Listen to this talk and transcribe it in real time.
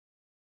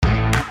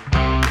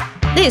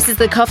This is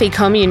the Coffee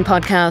Commune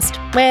podcast,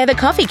 where the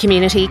coffee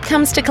community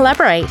comes to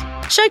collaborate,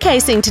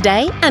 showcasing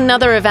today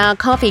another of our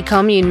Coffee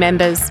Commune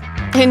members.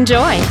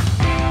 Enjoy.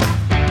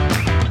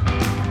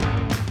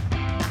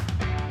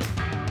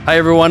 Hi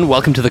everyone,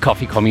 welcome to the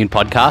Coffee Commune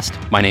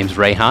podcast. My name's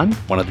Rehan,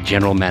 one of the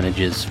general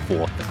managers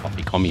for the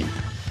Coffee Commune.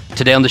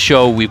 Today on the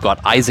show, we've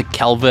got Isaac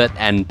Calvert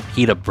and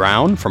Peter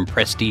Brown from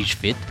Prestige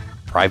Fit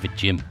Private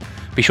Gym.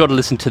 Be sure to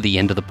listen to the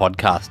end of the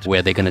podcast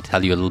where they're going to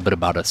tell you a little bit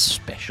about a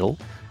special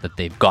that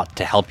they've got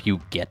to help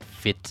you get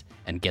fit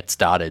and get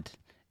started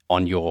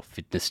on your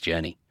fitness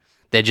journey.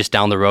 They're just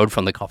down the road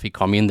from the Coffee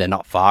Commune. They're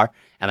not far.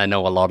 And I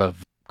know a lot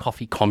of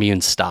Coffee Commune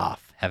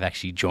staff have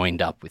actually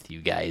joined up with you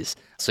guys.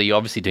 So you're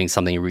obviously doing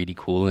something really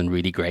cool and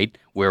really great.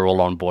 We're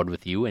all on board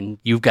with you. And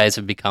you guys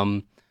have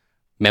become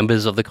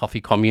members of the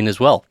Coffee Commune as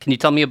well. Can you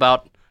tell me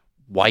about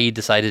why you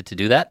decided to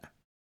do that?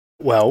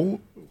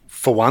 Well,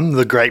 for one,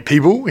 the great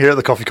people here at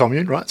the Coffee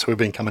Commune, right? So we've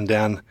been coming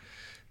down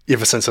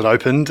ever since it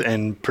opened,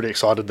 and pretty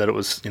excited that it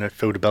was,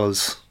 Phil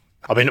DiBella's.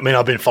 I've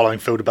been following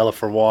Phil DiBella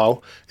for a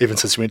while, even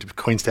since we went to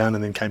Queenstown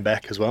and then came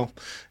back as well,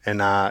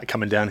 and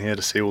coming down here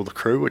to see all the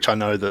crew, which I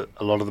know that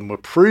a lot of them were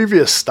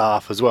previous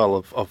staff as well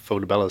of Phil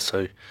DiBella.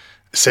 So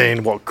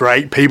seeing what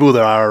great people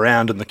there are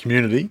around in the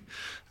community,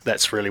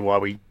 that's really why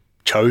we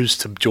chose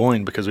to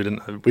join, because we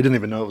didn't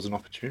even know it was an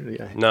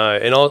opportunity. No,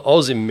 and I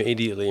was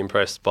immediately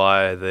impressed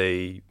by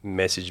the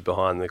message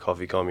behind the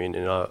Coffee Commune,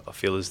 and I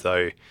feel as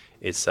though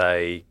it's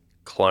a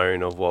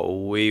clone of what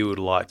we would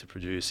like to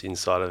produce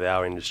inside of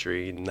our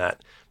industry, in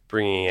that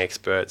bringing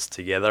experts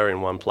together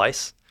in one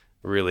place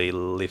really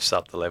lifts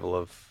up the level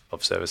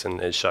of service,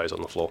 and it shows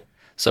on the floor.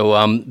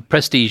 So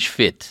Prestige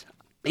Fit,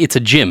 it's a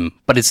gym,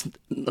 but it's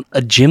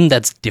a gym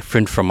that's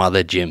different from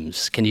other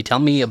gyms. Can you tell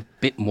me a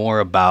bit more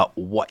about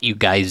what you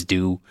guys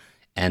do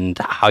and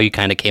how you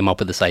kind of came up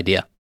with this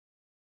idea?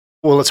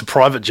 Well, it's a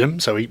private gym,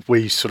 so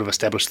we sort of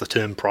established the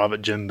term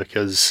private gym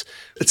because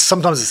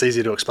sometimes it's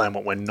easier to explain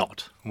what we're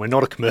not. We're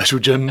not a commercial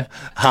gym,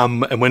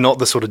 and we're not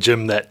the sort of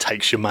gym that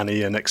takes your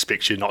money and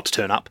expects you not to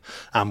turn up.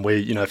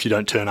 If you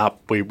don't turn up,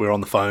 we're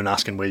on the phone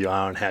asking where you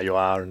are and how you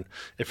are and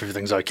if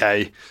everything's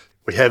okay.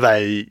 We have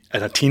an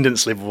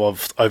attendance level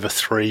of over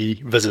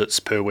 3 visits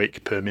per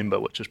week per member,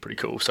 which is pretty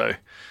cool. So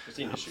it's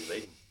industry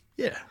leading.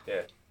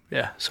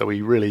 Yeah. So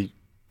we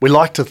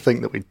like to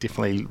think that we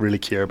definitely really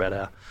care about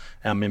our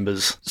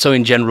members. So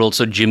in general,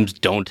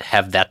 gyms don't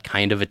have that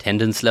kind of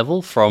attendance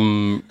level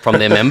from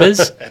their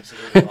members?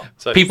 Absolutely not.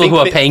 So people who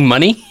are paying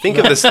money? Think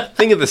of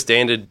the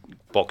standard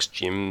box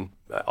gym.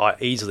 I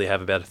easily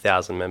have about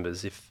 1,000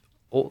 members. If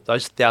all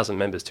those 1,000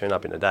 members turn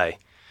up in a day,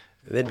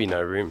 there'd be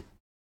no room.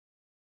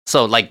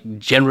 So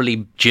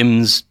generally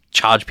gyms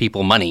charge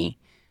people money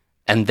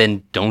and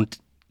then don't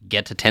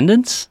get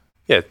attendance?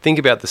 Yeah, think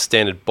about the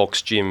standard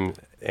box gym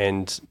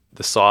and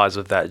the size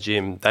of that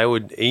gym. They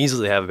would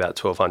easily have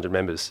about 1,200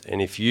 members,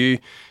 and if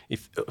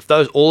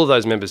all of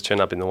those members turn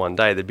up in the one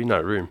day, there'd be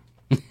no room.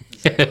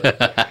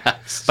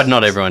 But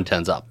not everyone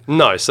turns up.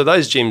 No, so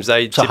those gyms,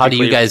 So how do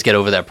you guys get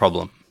over that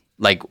problem?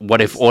 What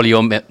if all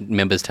your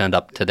members turned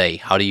up today?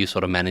 How do you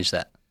sort of manage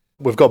that?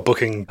 We've got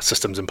booking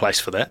systems in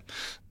place for that,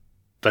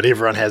 but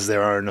everyone has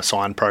their own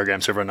assigned program,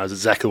 so everyone knows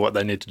exactly what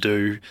they need to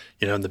do,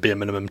 in the bare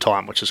minimum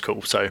time, which is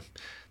cool. So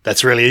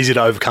that's really easy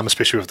to overcome,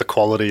 especially with the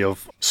quality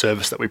of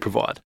service that we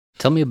provide.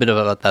 Tell me a bit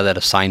about that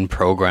assigned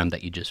program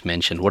that you just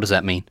mentioned. What does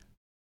that mean?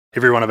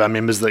 Every one of our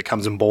members that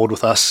comes on board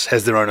with us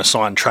has their own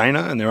assigned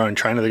trainer, and their own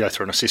trainer, they go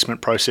through an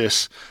assessment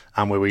process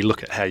where we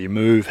look at how you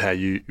move,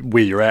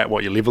 where you're at,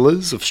 what your level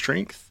is of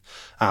strength,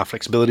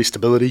 flexibility,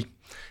 stability,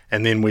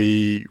 and then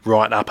we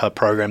write up a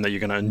program that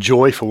you're going to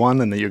enjoy for one,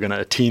 and that you're going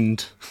to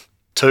attend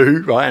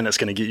to, right? And it's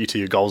going to get you to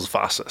your goals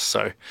fastest.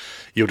 So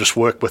you'll just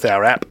work with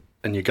our app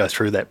and you go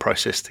through that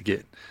process to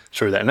get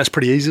through that. And that's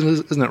pretty easy,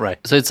 isn't it, Ray?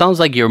 So it sounds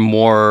like you're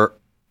more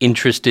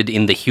interested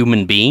in the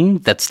human being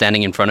that's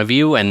standing in front of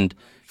you and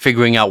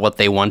figuring out what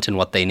they want and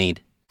what they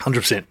need.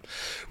 100%.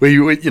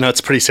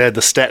 It's pretty sad.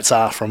 The stats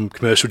are from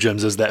commercial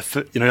gyms is that,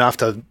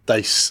 after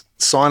they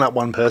sign up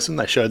one person,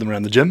 they show them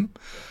around the gym,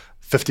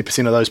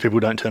 50% of those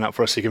people don't turn up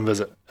for a second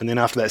visit. And then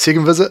after that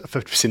second visit,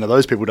 50% of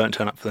those people don't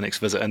turn up for the next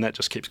visit. And that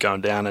just keeps going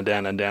down and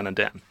down and down and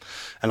down.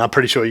 And I'm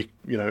pretty sure,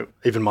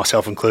 even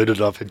myself included,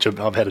 I've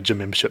had a gym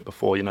membership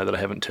before, that I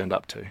haven't turned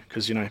up to.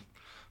 Because,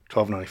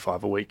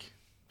 $12.95 a week,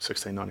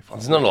 $16.95.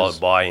 There's not a lot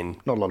of buy-in.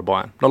 Not a lot of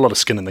buy-in. Not a lot of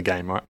skin in the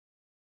game, right?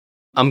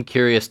 I'm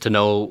curious to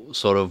know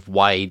sort of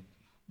why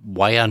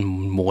are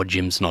more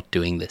gyms not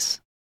doing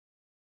this?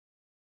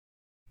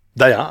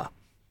 They are.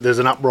 There's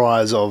an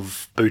uprise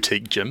of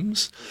boutique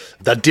gyms.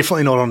 They're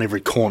definitely not on every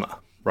corner,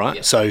 right?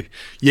 Yeah. So,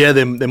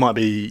 there might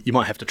be, you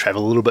might have to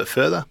travel a little bit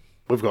further.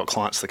 We've got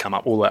clients that come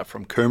up all the way up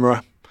from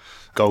Coomera,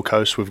 Gold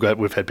Coast.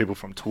 We've had people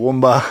from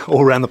Toowoomba,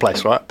 all around the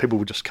place, right? People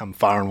will just come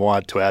far and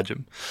wide to our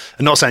gym.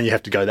 I'm not saying you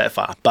have to go that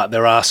far, but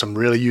there are some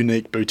really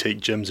unique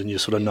boutique gyms, and you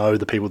sort of know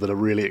the people that are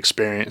really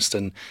experienced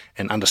and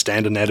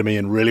understand anatomy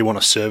and really want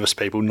to service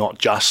people, not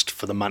just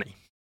for the money.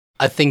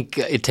 I think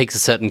it takes a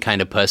certain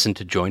kind of person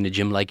to join a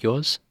gym like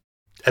yours.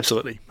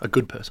 Absolutely. A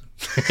good person.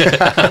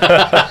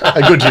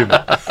 A good gym.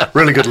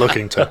 really good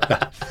looking too.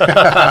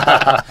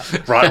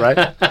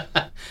 Right.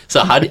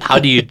 So how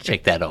do you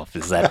check that off?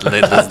 Is that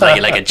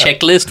like a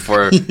checklist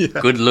for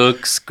good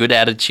looks, good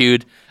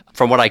attitude?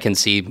 From what I can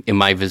see in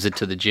my visit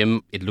to the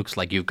gym, it looks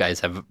like you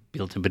guys have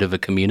built a bit of a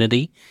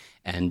community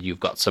and you've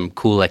got some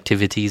cool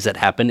activities that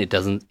happen.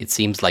 It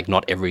seems like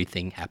not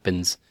everything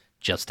happens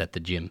just at the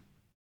gym.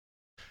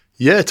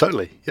 Yeah,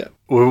 totally. Yeah.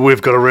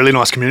 We've got a really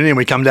nice community and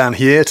we come down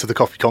here to the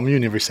Coffee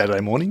Commune every Saturday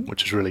morning,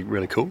 which is really,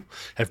 really cool.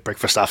 Have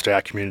breakfast after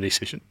our community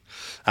session.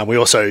 And we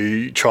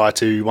also try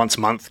to once a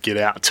month get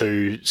out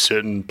to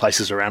certain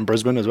places around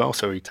Brisbane as well.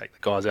 So we take the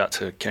guys out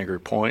to Kangaroo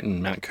Point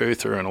and Mount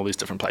Cootha and all these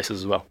different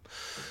places as well.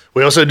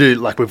 We also do,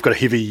 we've got a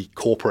heavy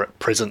corporate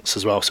presence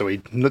as well. So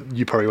you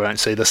probably won't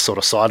see this sort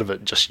of side of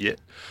it just yet.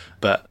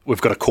 But we've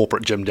got a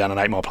corporate gym down in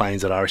 8 Mile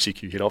Plains at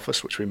RSEQ head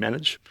office, which we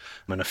manage,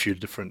 and a few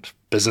different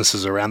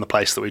businesses around the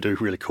place that we do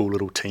really cool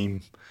little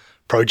team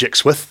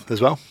projects with as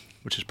well,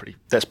 which is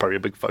that's probably a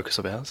big focus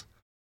of ours.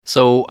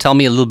 So tell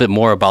me a little bit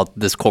more about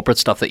this corporate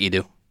stuff that you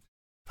do.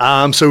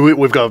 So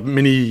we've got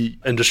many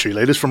industry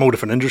leaders from all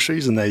different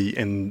industries,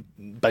 and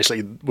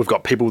basically we've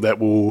got people that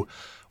will,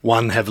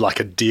 one, have like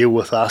a deal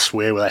with us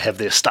where they have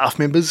their staff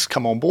members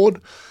come on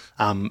board,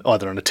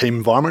 either in a team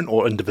environment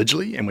or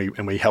individually, and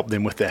we help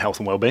them with their health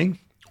and well-being.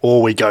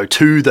 Or we go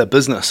to the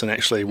business and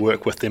actually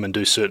work with them and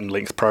do certain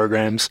length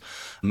programs.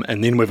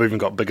 And then we've even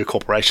got bigger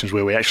corporations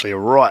where we actually are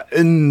right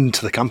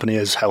into the company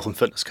as health and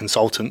fitness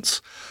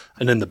consultants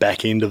and in the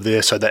back end of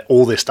there so that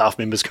all their staff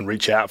members can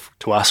reach out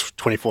to us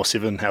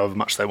 24/7, however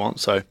much they want.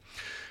 So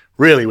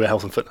really we're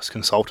health and fitness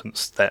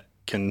consultants that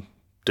can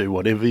do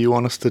whatever you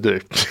want us to do.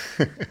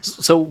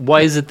 So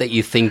why is it that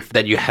you think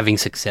that you're having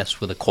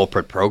success with a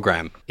corporate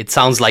program? It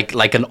sounds like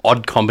an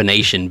odd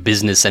combination,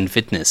 business and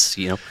fitness.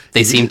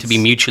 They seem to be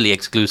mutually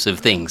exclusive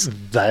things.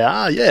 They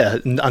are, yeah.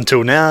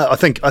 Until now, I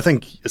think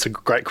it's a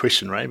great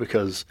question, Ray,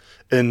 because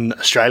in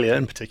Australia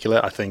in particular,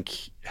 I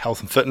think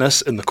health and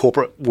fitness in the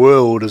corporate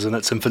world is in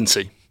its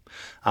infancy.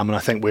 And I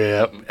think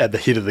we're at the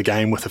head of the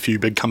game with a few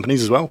big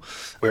companies as well,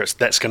 where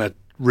that's going to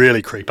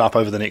really creep up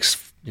over the next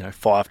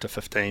 5 to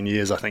 15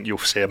 years. I think you'll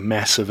see a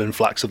massive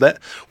influx of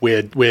that,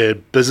 where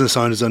business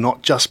owners are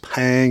not just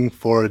paying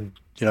for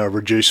a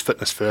reduced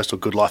Fitness First or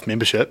Good Life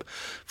membership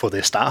for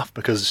their staff,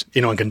 because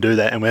anyone can do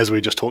that. And as we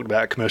just talked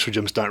about, commercial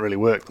gyms don't really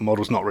work. The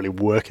model's not really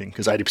working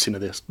because 80%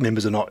 of their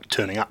members are not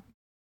turning up.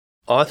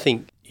 I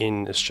think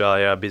in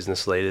Australia,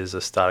 business leaders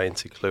are starting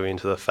to clue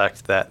into the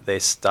fact that their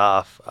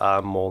staff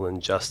are more than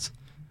just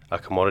a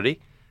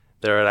commodity.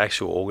 They're an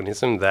actual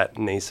organism that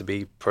needs to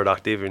be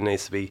productive and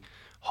needs to be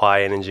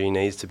high energy,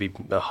 needs to be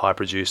a high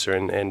producer,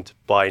 and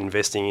by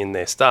investing in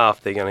their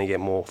staff, they're going to get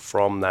more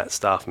from that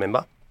staff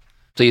member.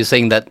 So you're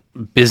saying that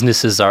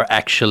businesses are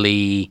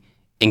actually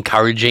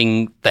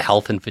encouraging the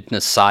health and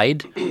fitness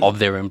side of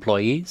their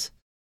employees?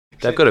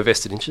 They've got a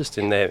vested interest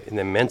in their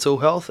mental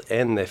health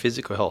and their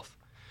physical health.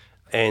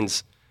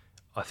 And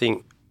I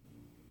think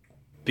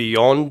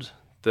beyond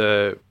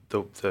the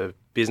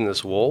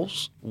business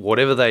walls,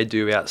 whatever they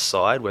do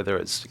outside, whether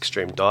it's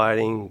extreme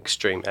dieting,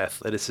 extreme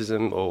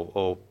athleticism,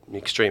 or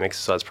extreme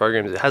exercise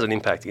programs, it has an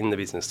impact in the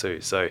business too.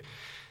 So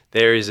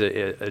there is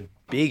a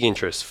big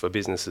interest for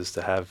businesses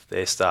to have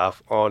their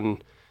staff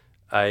on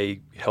a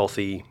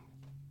healthy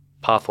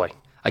pathway.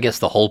 I guess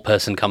the whole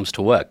person comes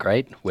to work,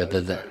 right?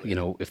 Whether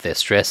if they're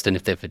stressed and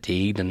if they're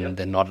fatigued and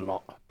they're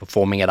not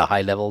performing at a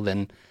high level,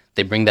 then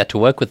they bring that to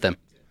work with them.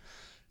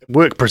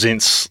 Work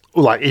presents,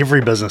 like every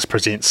business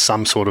presents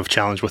some sort of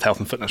challenge with health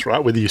and fitness,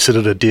 right? Whether you sit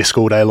at a desk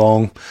all day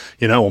long,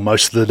 or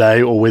most of the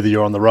day, or whether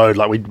you're on the road.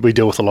 Like we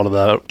deal with a lot of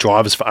the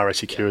drivers for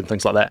RSEQ and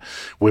things like that.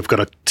 We've got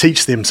to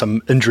teach them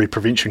some injury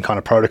prevention kind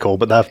of protocol,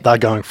 but they're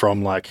going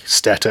from like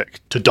static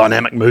to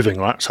dynamic moving,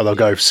 right? So they'll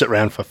go sit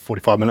around for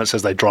 45 minutes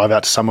as they drive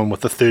out to someone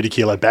with a 30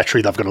 kilo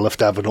battery they've got to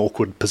lift out of an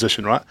awkward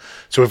position, right?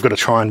 So we've got to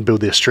try and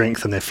build their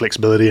strength and their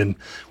flexibility and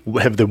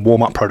have them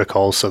warm up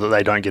protocols so that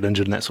they don't get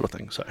injured and that sort of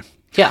thing. So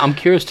yeah, I'm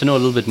curious to know a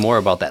little bit more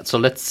about that. So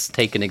let's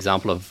take an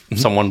example of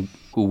someone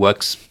who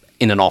works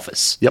in an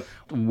office. Yep.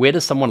 Where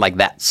does someone like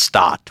that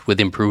start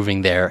with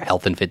improving their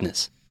health and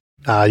fitness?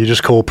 You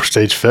just call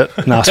Prestige Fit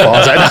and ask for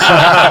Isaac.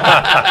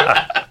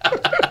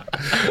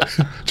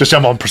 Just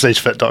jump on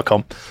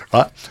prestigefit.com,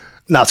 right?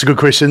 No, it's a good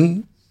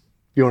question.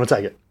 You want to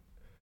take it?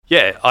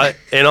 Yeah, I'm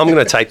going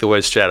to take the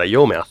words straight out of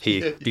your mouth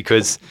here,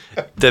 because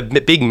the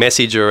big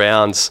message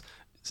around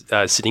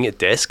sitting at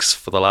desks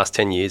for the last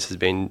 10 years has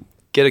been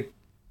get a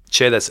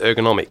chair that's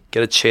ergonomic,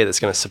 get a chair that's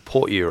going to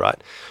support you, right?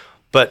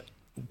 But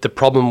the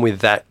problem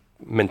with that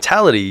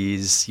mentality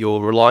is you're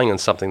relying on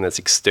something that's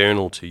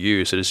external to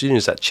you. So as soon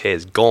as that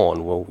chair's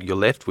gone, well, you're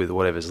left with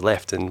whatever's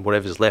left, and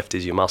whatever's left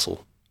is your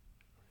muscle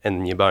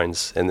and your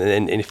bones. And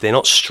if they're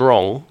not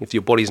strong, if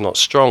your body's not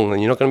strong, then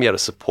you're not going to be able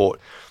to support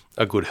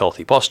a good,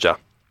 healthy posture.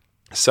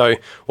 So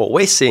what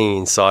we're seeing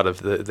inside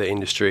of the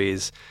industry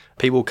is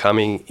people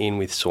coming in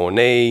with sore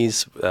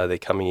knees, they're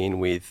coming in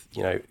with,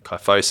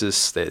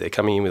 kyphosis, they're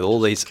coming in with all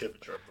these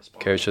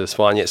curvature of the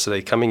spine. Yeah, so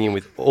they're coming in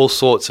with all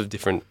sorts of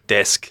different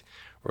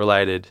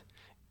desk-related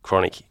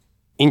chronic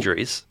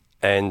injuries,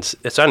 And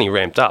it's only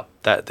ramped up.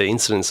 That the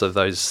incidence of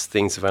those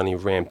things have only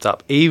ramped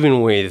up,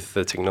 even with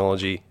the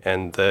technology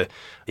and the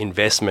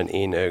investment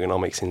in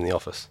ergonomics in the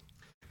office.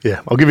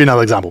 Yeah, I'll give you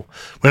another example.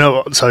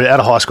 So out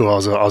of high school, I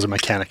was a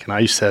mechanic, and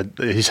I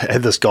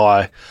had this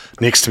guy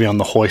next to me on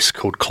the hoist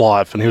called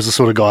Clive, and he was the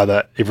sort of guy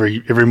that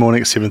every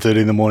morning at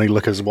 7:30 in the morning,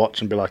 look at his watch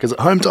and be like, "Is it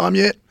home time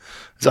yet?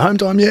 Is it home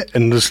time yet?"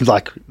 And this is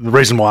like the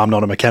reason why I'm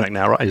not a mechanic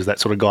now, right? Is that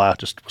sort of guy. I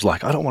just was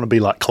like, I don't want to be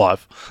like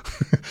Clive.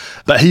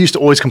 But he used to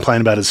always complain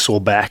about his sore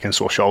back and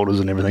sore shoulders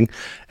and everything.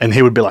 And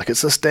he would be like,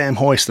 it's this damn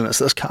hoist and it's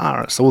this car.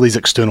 And it's all these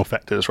external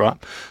factors, right?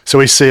 So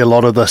we see a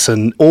lot of this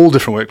in all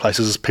different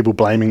workplaces, people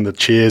blaming the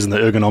chairs and the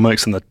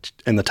ergonomics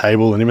and the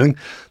table and everything.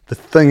 The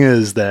thing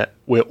is that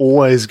we're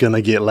always going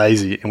to get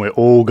lazy and we're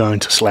all going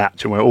to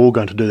slouch and we're all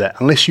going to do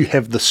that. Unless you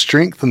have the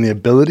strength and the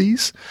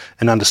abilities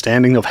and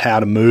understanding of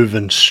how to move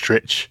and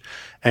stretch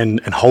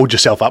and hold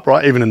yourself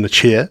upright, even in the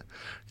chair,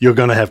 you're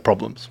going to have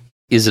problems.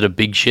 Is it a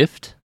big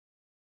shift?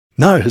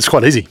 No, it's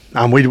quite easy.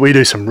 We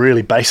do some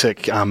really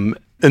basic,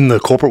 in the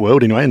corporate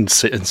world anyway, in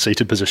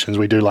seated positions,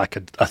 we do like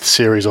a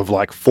series of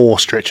like 4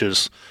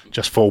 stretches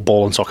just for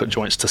ball and socket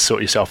joints to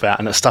sort yourself out.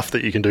 And it's stuff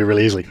that you can do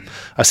really easily.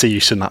 I see you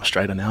sitting up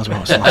straighter now as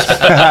well. So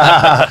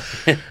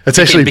it's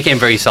actually became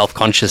very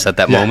self-conscious at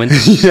that moment.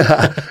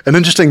 Yeah. An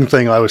interesting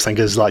thing I always think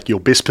is like your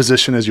best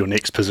position is your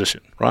next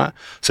position, right?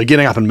 So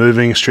getting up and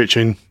moving,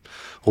 stretching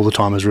all the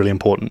time is really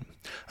important.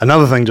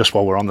 Another thing, just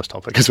while we're on this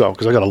topic as well,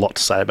 because I've got a lot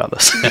to say about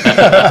this,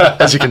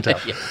 as you can tell,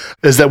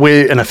 is that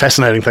and a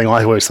fascinating thing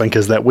I always think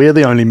is that we're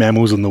the only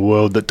mammals in the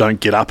world that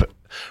don't get up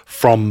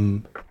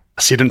from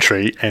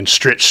sedentary and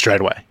stretch straight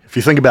away. If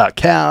you think about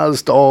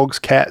cows, dogs,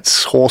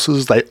 cats,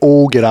 horses, they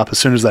all get up as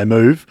soon as they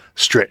move,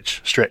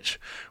 stretch.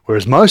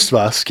 Whereas most of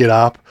us get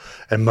up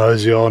and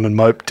mosey on and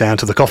mope down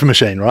to the coffee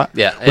machine, right?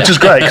 Yeah. Which is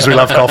great because we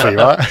love coffee,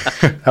 right?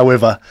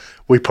 However,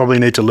 we probably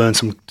need to learn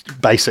some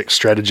basic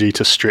strategy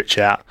to stretch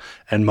out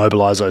and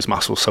mobilize those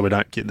muscles so we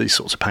don't get these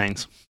sorts of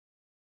pains.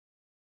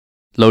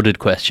 Loaded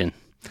question.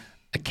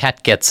 A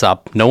cat gets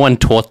up. No one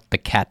taught the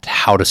cat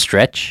how to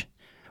stretch,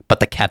 but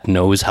the cat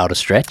knows how to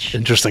stretch.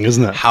 Interesting,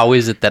 isn't it? How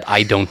is it that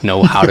I don't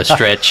know how to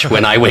stretch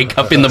when I wake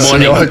up in the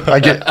morning?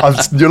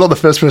 You're not the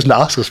first person to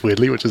ask us,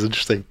 weirdly, which is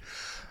interesting.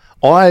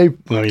 I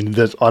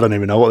don't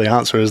even know what the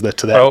answer is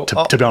to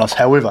that, to be honest.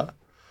 However,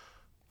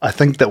 I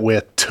think that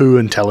we're too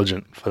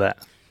intelligent for that.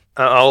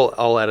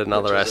 I'll add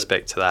another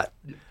aspect to that.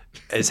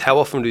 Is how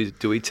often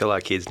do we tell our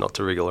kids not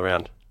to wriggle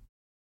around?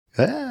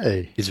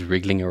 Hey. Is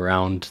wriggling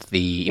around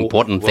the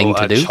important thing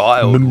to do? A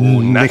child will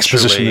next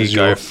position naturally is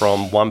go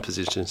from one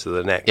position to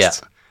the next. Yeah.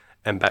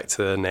 And back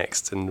to the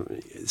next.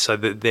 And so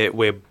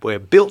we're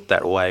built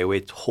that way. We're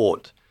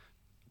taught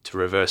to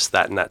reverse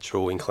that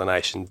natural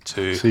inclination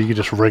to So you can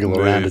just wriggle move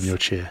around in your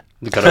chair.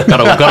 You gotta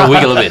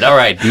wiggle a bit. All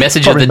right.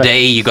 Message of the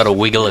day, you gotta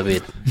wiggle a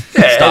bit.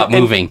 Start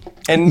moving.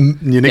 And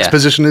Your next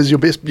position is your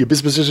best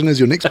position is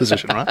your next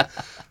position, right?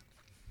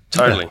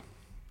 totally.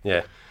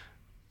 Yeah.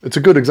 It's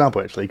a good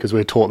example, actually, because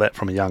we're taught that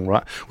from a young,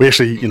 right? We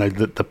actually,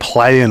 the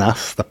play in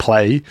us, the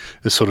play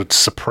is sort of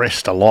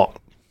suppressed a lot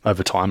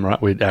over time,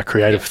 right? Our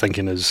creative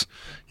thinking is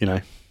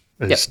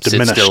diminished.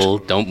 Sit still,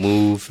 don't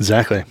move.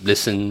 Exactly.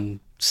 Listen,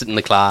 sit in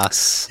the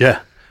class.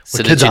 Yeah.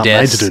 Sit Kids at your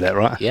aren't made desk. to do that,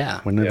 right?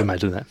 Yeah. We're never made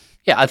to do that.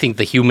 Yeah, I think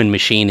the human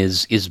machine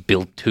is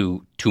built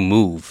to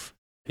move.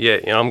 Yeah,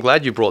 I'm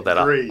glad you brought that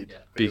up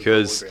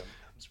because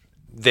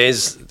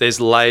there's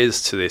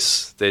layers to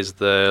this. There's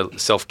the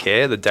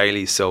self-care, the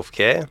daily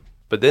self-care,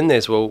 but then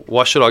there's,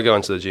 why should I go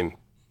into the gym,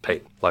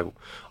 Pete? Like,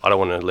 I don't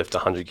want to lift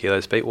 100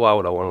 kilos, Pete. Why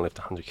would I want to lift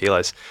 100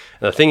 kilos?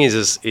 And the thing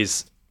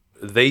is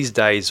these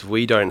days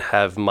we don't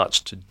have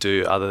much to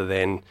do other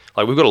than,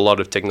 like, we've got a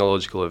lot of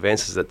technological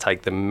advances that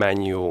take the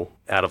manual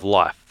out of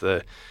life,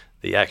 the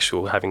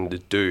actual having to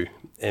do.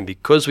 And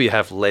because we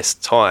have less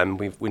time,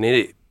 we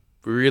need to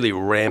really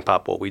ramp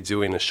up what we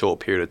do in a short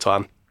period of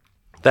time.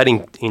 That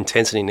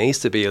intensity needs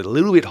to be a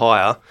little bit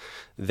higher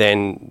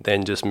than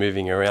just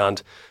moving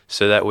around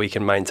so that we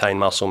can maintain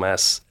muscle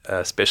mass,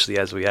 especially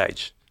as we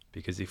age.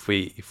 Because if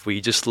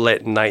we just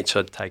let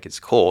nature take its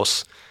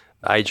course,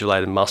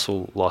 age-related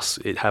muscle loss,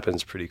 it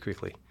happens pretty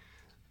quickly.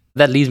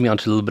 That leads me on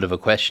to a little bit of a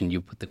question. You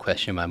put the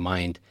question in my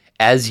mind.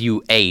 As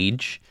you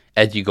age,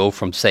 as you go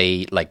from,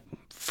 say, like,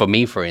 for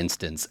me, for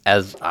instance,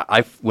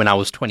 when I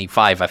was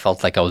 25, I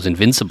felt like I was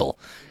invincible.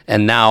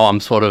 And now I'm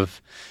sort of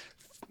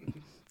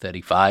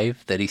 35,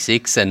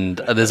 36, and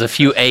there's a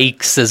few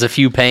aches, there's a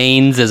few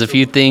pains, there's a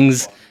few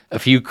things, a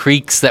few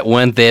creaks that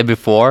weren't there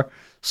before.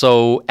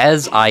 So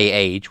as I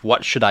age,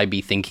 what should I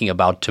be thinking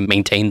about to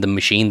maintain the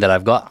machine that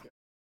I've got?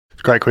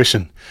 Great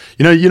question.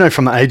 You know,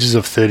 from the ages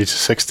of 30 to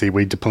 60,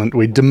 we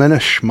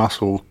diminish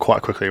muscle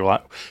quite quickly,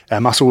 right?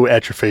 Our muscle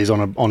atrophies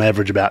on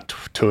average about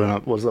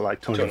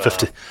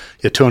 250?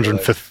 Yeah,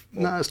 250.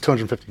 No, it's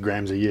 250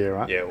 grams a year,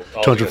 right? Yeah, I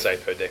was going to say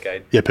per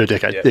decade. Yeah, per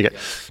decade. Yeah. There you go.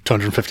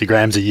 250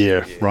 grams a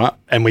year, right?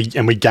 And we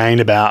gain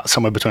about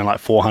somewhere between like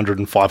 400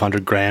 and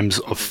 500 grams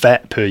of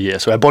fat per year.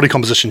 So our body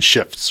composition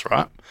shifts,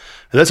 right?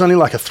 And that's only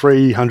like a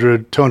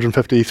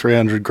 250,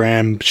 300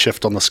 gram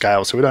shift on the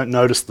scale. So we don't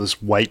notice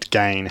this weight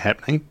gain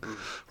happening,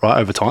 right,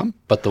 over time.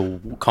 But the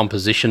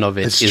composition of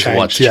it It's is changed,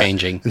 what's yeah.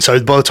 changing. And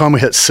so by the time we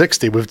hit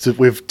 60,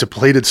 we've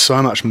depleted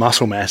so much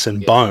muscle mass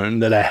and bone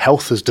that our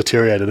health has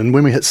deteriorated. And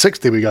when we hit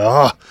 60, we go,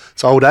 oh,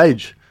 it's old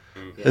age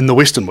in the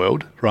Western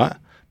world, right?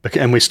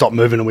 And we stop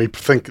moving, and we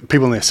think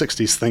people in their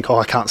 60s think, oh,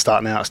 I can't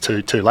start now, it's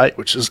too late,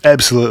 which is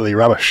absolutely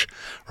rubbish,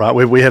 right?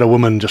 We had a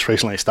woman just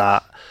recently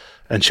start,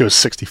 and she was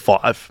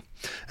 65.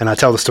 And I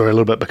tell the story a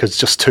little bit because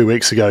just 2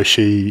 weeks ago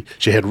she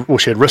had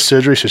wrist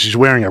surgery, so she's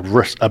wearing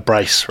a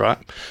brace, right?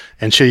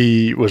 And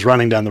she was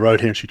running down the road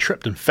here and she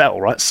tripped and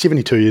fell, right?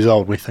 72 years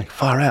old. We think,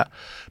 far out.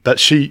 But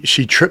she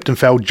tripped and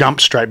fell,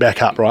 jumped straight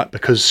back up, right?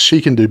 Because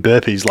she can do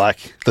burpees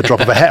like the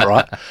drop of a hat,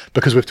 right?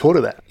 Because we've taught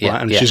her that,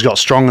 right? And she's got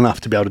strong enough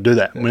to be able to do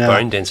that.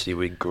 Bone density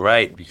would be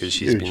great because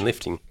she's been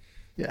lifting.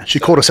 Yeah, she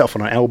caught herself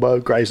on her elbow,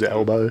 grazed her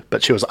elbow,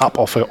 but she was up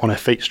on her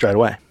feet straight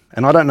away.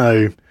 And I don't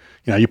know,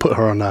 you put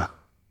her on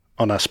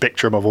a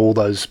spectrum of all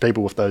those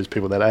people with those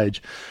people that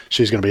age,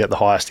 she's going to be at the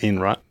highest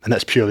end, right? And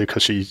that's purely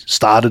because she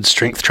started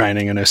strength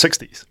training in her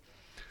 60s,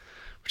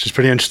 which is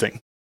pretty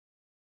interesting.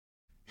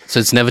 So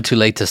it's never too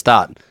late to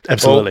start.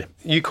 Absolutely.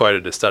 Well, you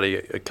quoted a study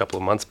a couple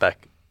of months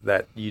back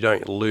that you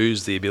don't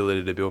lose the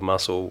ability to build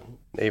muscle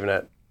even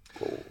at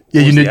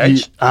the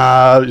age?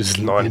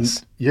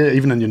 90s.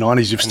 Even in your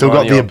 90s, you've still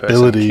got the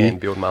ability can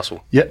build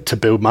muscle. Yeah, to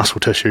build muscle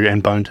tissue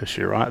and bone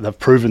tissue, right? They've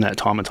proven that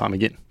time and time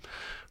again,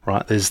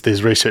 right?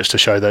 There's research to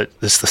show that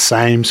it's the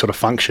same sort of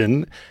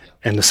function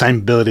and the same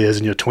ability as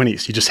in your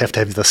 20s. You just have to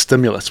have the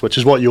stimulus, which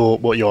is what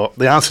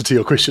the answer to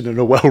your question in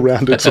a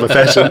well-rounded sort of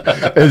fashion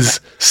is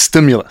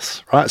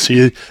stimulus, right? So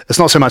it's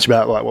not so much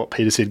about like what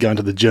Peter said, going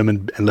to the gym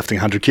and lifting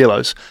 100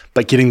 kilos,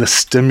 but getting the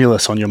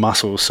stimulus on your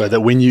muscles so that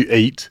when you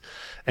eat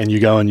and you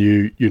go and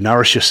you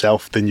nourish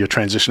yourself, then you're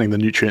transitioning the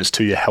nutrients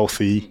to your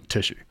healthy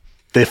tissue,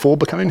 therefore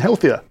becoming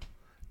healthier.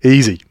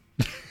 Easy.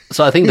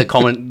 So I think the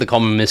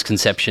common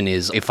misconception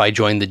is if I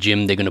join the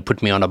gym, they're going to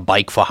put me on a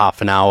bike for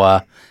half an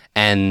hour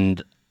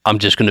and I'm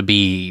just going to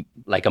be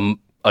like an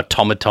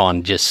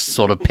automaton just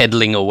sort of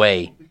pedaling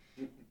away.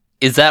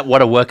 Is that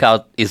what a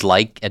workout is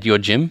like at your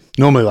gym?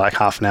 Normally like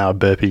half an hour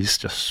burpees,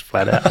 just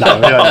flat out. No,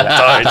 we don't do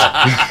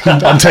that.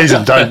 Don't. I'm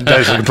teasing. Don't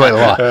completely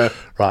lie.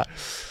 Right.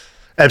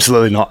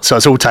 Absolutely not. So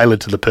it's all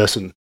tailored to the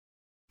person.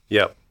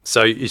 Yep.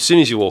 So as soon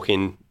as you walk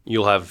in,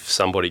 you'll have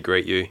somebody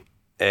greet you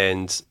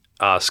and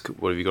ask,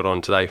 what have you got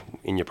on today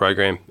in your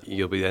program?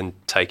 You'll be then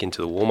taken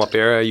to the warm-up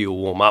area. You'll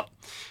warm up,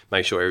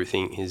 make sure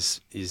everything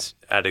is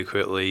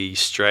adequately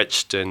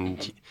stretched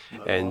and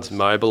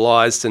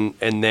mobilized, and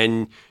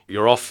then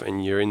you're off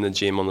and you're in the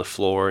gym on the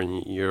floor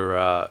and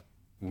you're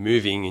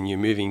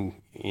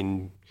moving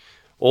in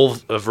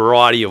a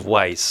variety of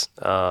ways.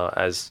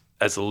 As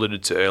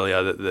alluded to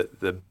earlier,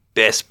 the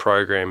best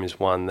program is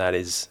one that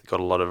is got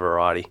a lot of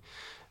variety.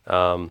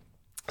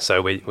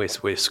 So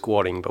we're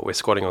squatting, but we're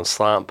squatting on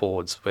slant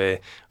boards. And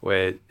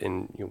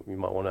you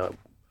might want to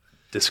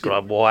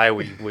describe why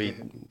we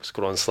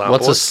squat on slant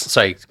boards.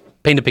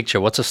 Paint a picture.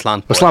 What's a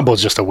slant board? A slant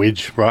board's just a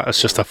wedge, right?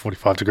 It's just a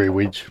 45-degree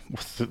wedge.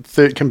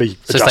 It can be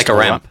so it's like a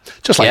ramp. Right?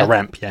 Just like a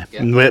ramp, yeah.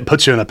 And it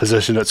puts you in a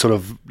position that sort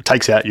of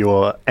takes out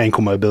your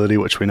ankle mobility,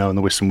 which we know in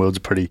the Western world is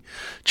a pretty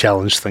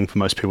challenged thing for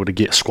most people to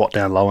get squat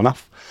down low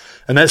enough.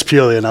 And that's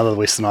purely another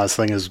Westernized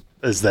thing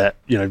is that,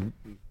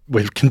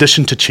 we're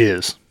conditioned to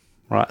chairs,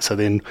 right? So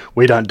then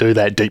we don't do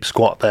that deep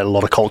squat that a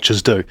lot of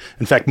cultures do.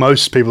 In fact,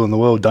 most people in the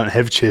world don't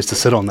have chairs to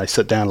sit on. They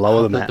sit down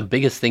lower than that. The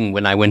biggest thing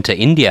when I went to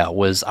India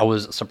was I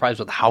was surprised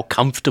with how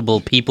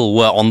comfortable people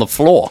were on the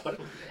floor.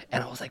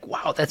 And I was like,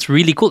 wow, that's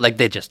really cool. Like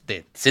they're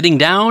sitting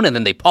down and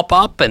then they pop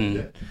up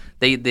and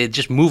they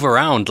just move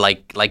around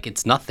like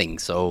it's nothing.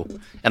 So,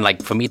 and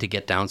like for me to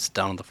get down, sit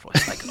down on the floor,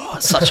 it's like, oh,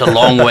 it's such a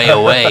long way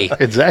away.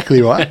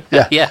 Exactly right.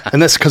 Yeah. Yeah.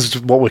 And that's because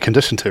it's what we're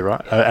conditioned to,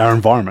 right? Our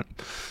environment.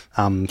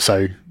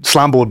 So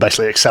slant board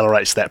basically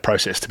accelerates that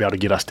process to be able to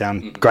get us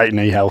down. Great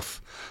knee health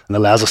and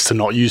allows us to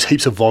not use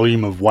heaps of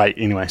volume of weight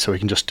anyway, so we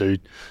can just do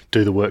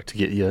the work to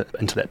get you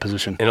into that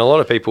position. And a lot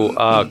of people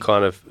are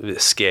kind of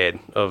scared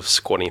of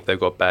squatting if they've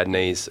got bad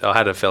knees. I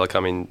had a fella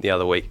come in the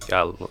other week,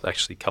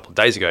 actually a couple of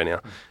days ago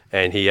now,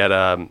 and he had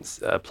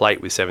a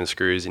plate with 7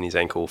 screws in his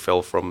ankle,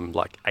 fell from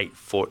like 8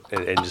 foot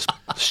and just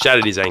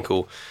shattered his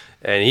ankle.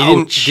 And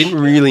he didn't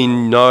really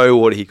know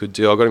what he could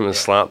do. I got him on a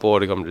slant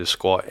board, I got him to do a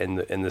squat,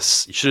 and you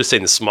should have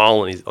seen the smile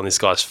on this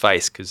guy's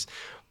face, because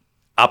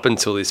up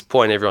until this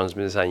point, everyone's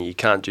been saying, you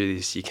can't do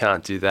this, you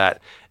can't do that.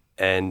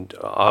 And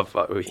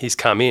he's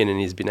come in and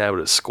he's been able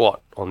to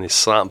squat on this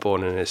slant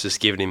board, and it's just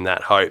given him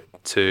that hope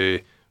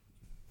that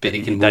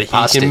he can move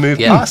past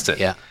it.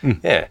 Yeah.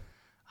 Yeah.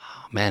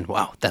 Man,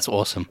 wow, that's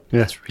awesome.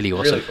 Yeah. That's really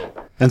awesome. Really cool.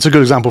 And it's a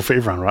good example for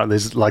everyone, right?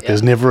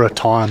 There's never a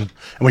time,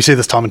 and we see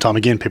this time and time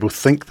again, people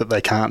think that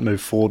they can't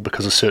move forward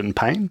because of certain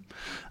pain,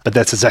 but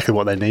that's exactly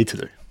what they need to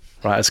do,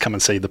 right? Is come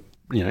and see the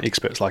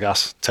experts like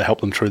us to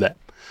help them through that.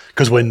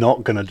 Because we're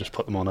not going to just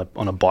put them on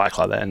a bike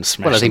like that and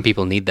smash them. Well, I think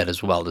people need that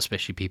as well,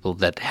 especially people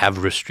that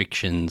have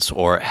restrictions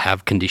or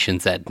have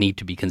conditions that need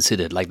to be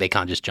considered. Like they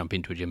can't just jump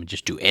into a gym and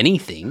just do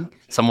anything.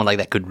 Someone like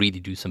that could really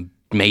do some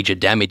major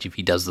damage if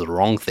he does the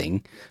wrong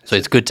thing. So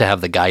it's good to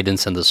have the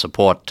guidance and the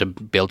support to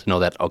be able to know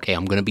that, okay,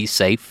 I'm going to be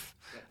safe,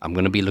 I'm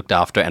going to be looked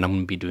after, and I'm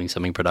going to be doing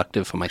something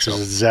productive for myself.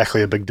 Which is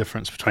exactly a big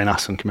difference between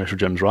us and commercial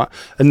gyms, right?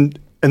 And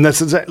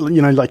that's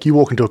exactly, like you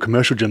walk into a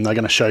commercial gym, they're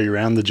going to show you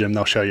around the gym,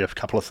 they'll show you a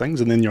couple of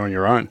things, and then you're on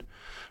your own,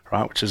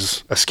 right? Which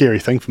is a scary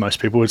thing for most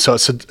people. So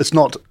it's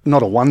not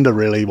a wonder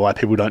really why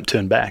people don't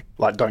turn back,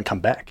 like don't come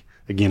back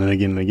again and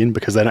again and again,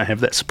 because they don't have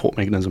that support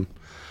mechanism.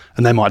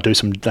 And they might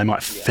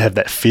have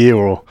that fear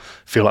or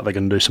feel like they're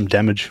going to do some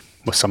damage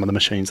with some of the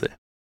machines there.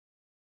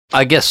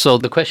 I guess so.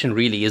 The question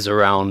really is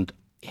around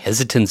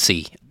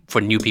hesitancy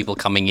for new people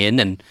coming in,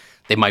 and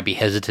they might be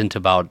hesitant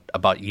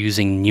about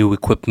using new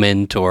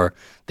equipment, or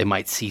they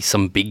might see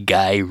some big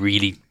guy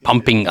really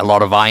pumping a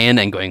lot of iron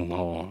and going,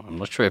 oh, I'm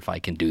not sure if I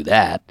can do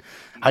that.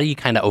 How do you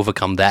kind of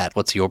overcome that?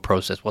 What's your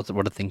process? What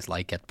are things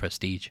like at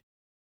Prestige?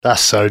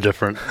 That's so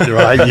different,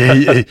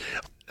 right?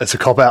 It's a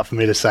cop-out for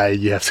me to say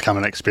you have to come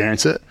and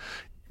experience it.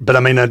 But I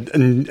mean,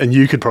 and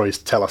you could probably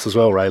tell us as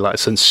well, Ray, like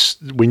since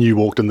when you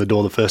walked in the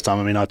door the first time,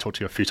 I mean, I talked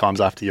to you a few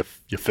times after your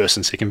first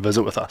and second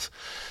visit with us.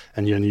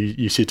 And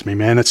you said to me,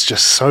 man, it's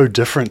just so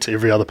different to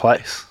every other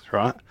place,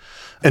 right?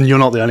 And you're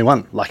not the only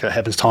one. Like it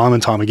happens time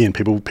and time again.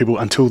 People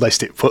until they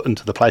step foot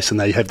into the place and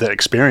they have that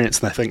experience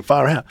and they think,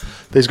 far out,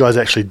 these guys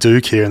actually do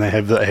care, and they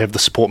have the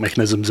support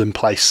mechanisms in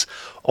place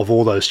of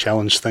all those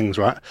challenge things,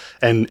 right?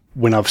 And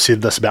when I've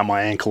said this about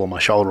my ankle or my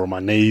shoulder or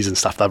my knees and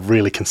stuff, they've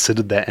really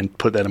considered that and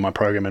put that in my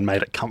program and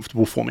made it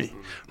comfortable for me,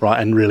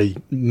 right? And really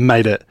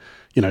made it,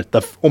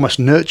 they've almost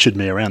nurtured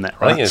me around that,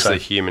 right? I think it's the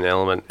human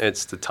element.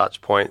 It's the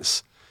touch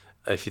points.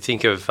 If you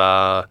think of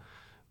a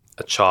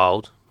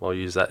child, I'll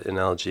use that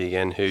analogy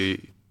again, who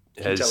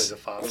has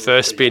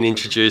first been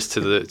introduced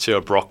to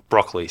a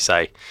broccoli,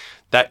 say,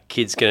 that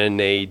kid's going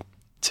to need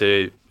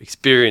to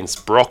experience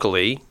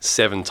broccoli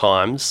 7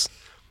 times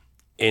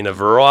in a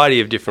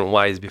variety of different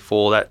ways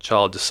before that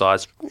child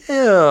decides,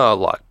 yeah, I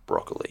like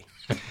broccoli.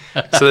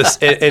 So this,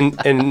 and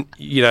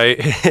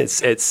it's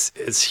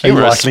humorous. Are you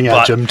likening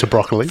our gym to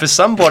broccoli? For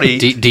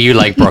somebody, do you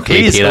like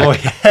broccoli, Peter?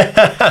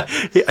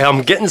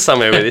 I'm getting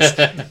somewhere with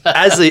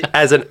this.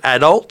 As an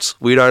adult,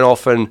 we don't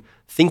often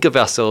think of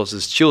ourselves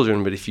as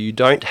children, but if you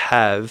don't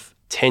have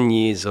 10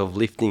 years of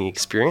lifting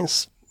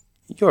experience,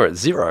 you're at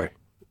zero.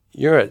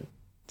 You're at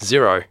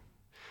zero.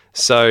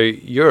 So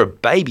you're a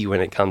baby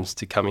when it comes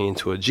to coming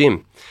into a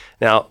gym.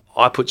 Now,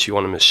 I put you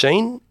on a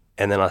machine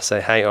and then I say,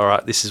 hey, all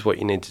right, this is what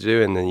you need to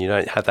do. And then you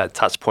don't have that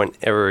touch point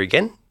ever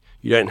again.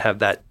 You don't have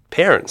that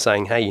parent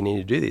saying, hey, you need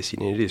to do this,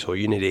 or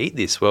you need to eat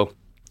this. Well,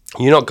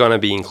 you're not going to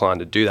be inclined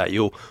to do that.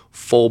 You'll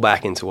fall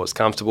back into what's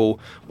comfortable.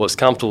 What's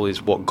comfortable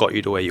is what got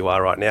you to where you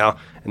are right now.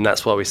 And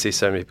that's why we see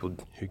so many people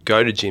who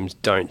go to gyms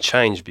don't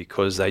change,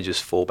 because they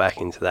just fall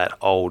back into that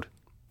old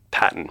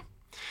pattern.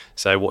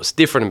 So what's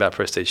different about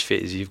Prestige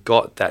Fit is you've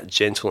got that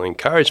gentle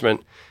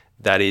encouragement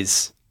that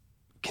is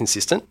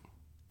consistent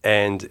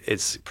and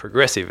it's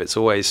progressive. It's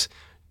always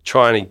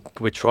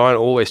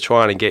always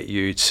trying to get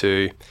you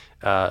to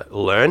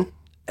learn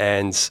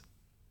and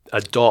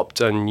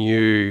adopt a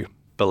new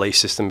belief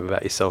system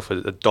about yourself,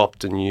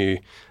 adopt a new...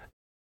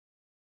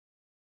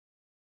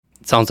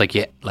 It sounds like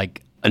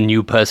a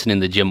new person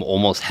in the gym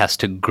almost has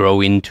to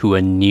grow into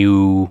a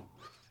new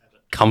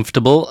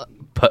comfortable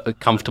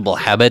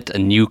habit, a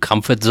new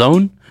comfort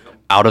zone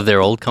out of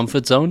their old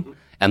comfort zone.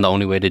 And the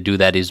only way to do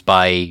that is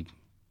by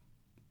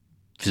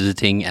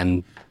visiting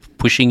and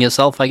pushing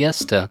yourself, I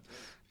guess, to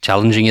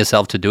challenging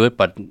yourself to do it.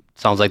 But it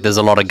sounds like there's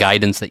a lot of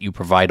guidance that you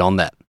provide on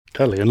that.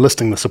 Totally.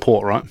 Enlisting the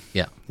support, right?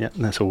 Yeah. Yeah,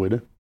 that's all we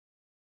do.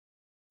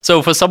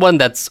 So for someone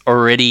that's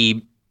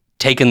already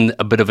taken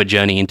a bit of a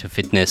journey into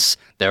fitness,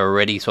 they're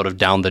already sort of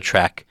down the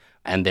track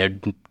and they're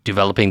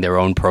developing their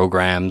own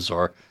programs,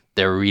 or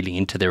they're really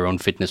into their own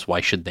fitness,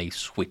 why should they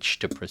switch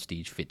to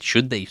Prestige Fit?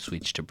 Should they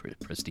switch to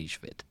Prestige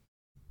Fit?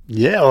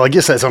 Yeah, well, I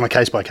guess that's on a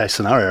case-by-case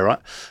scenario, right?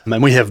 I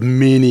mean, we have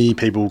many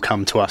people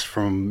come to us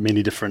from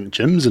many different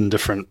gyms and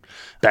different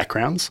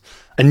backgrounds.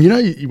 And,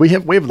 we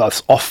have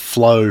this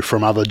off-flow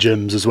from other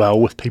gyms as well,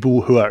 with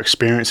people who are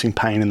experiencing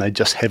pain and they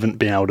just haven't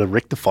been able to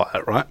rectify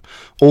it, right?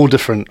 All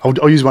different.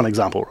 I'll use one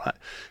example, right?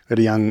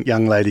 We had a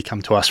young lady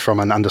come to us from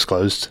an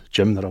undisclosed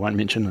gym that I won't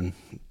mention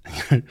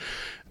and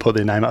put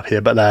their name up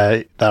here, but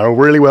they're a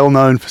really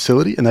well-known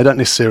facility and they don't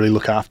necessarily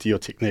look after your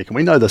technique. And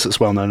we know this, it's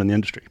well-known in the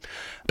industry.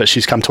 But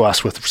she's come to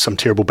us with some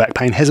terrible back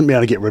pain, hasn't been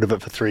able to get rid of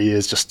it for 3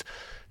 years, just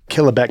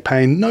killer back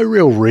pain, no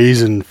real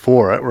reason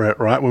for it,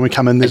 right? When we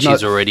come in,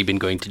 she's already been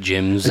going to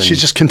gyms. And she's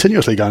just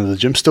continuously going to the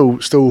gym,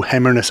 still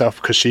hammering herself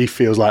because she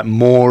feels like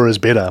more is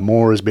better,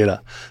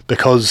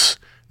 because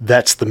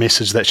that's the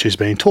message that she's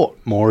being taught.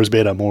 More is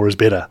better,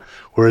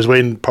 Whereas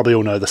we probably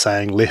all know the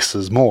saying, less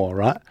is more,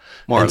 right?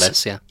 More or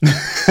less, yeah.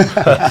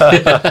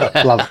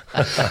 Love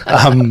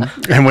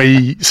it. And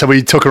we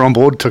took her on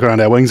board, took her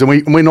under our wings, and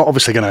we're not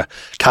obviously going to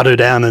cut her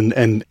down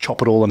and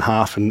chop it all in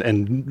half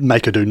and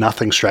make her do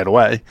nothing straight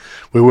away.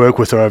 We work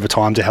with her over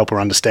time to help her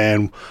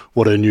understand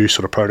what her new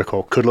sort of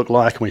protocol could look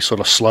like, and we sort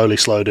of slowly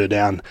slowed her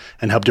down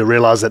and helped her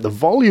realize that the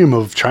volume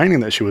of training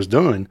that she was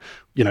doing,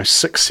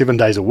 6-7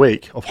 days a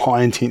week of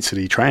high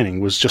intensity training,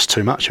 was just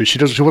too much.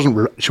 She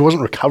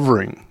wasn't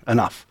recovering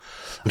enough.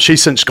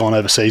 She's since gone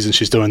overseas and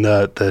she's doing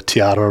the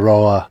Te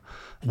Aroha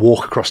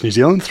walk across New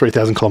Zealand,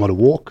 3,000 kilometre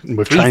walk. And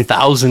we've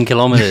 3,000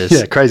 kilometres.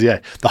 Yeah, crazy,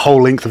 eh? The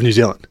whole length of New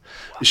Zealand.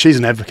 She's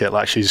an advocate.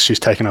 Like she's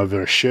taken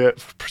over a shirt,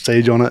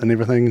 prestige on it and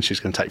everything. And she's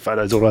going to take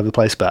photos all over the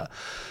place. But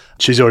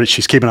she's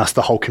keeping us,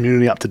 the whole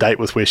community, up to date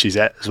with where she's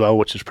at as well,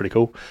 which is pretty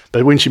cool.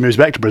 But when she moves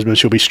back to Brisbane,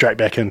 she'll be straight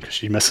back in because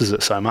she misses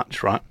it so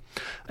much, right?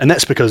 And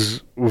that's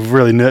because we've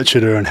really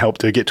nurtured her and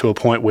helped her get to a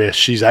point where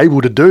she's able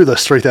to do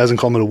this 3,000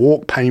 kilometre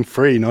walk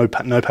pain-free, no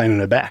pain in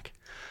her back.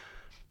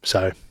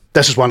 So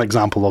that's just one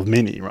example of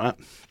many, right?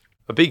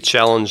 A big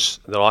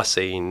challenge that I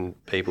see in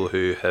people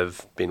who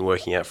have been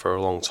working out for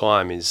a long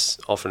time is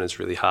often it's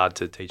really hard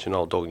to teach an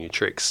old dog new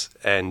tricks,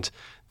 and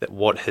that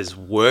what has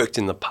worked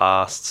in the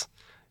past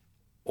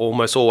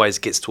almost always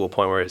gets to a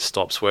point where it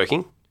stops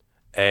working.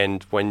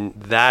 And when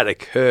that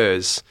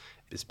occurs,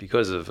 it's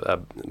because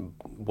of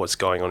what's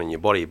going on in your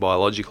body.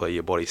 Biologically,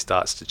 your body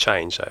starts to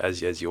change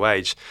as you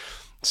age.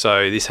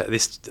 So this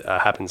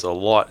happens a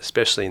lot,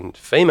 especially in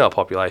female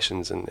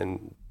populations,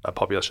 and a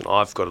population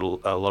I've got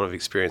a lot of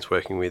experience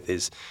working with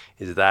is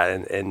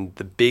that. And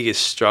the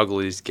biggest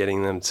struggle is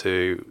getting them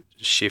to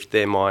shift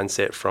their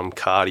mindset from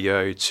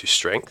cardio to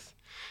strength.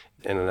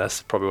 And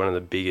that's probably one of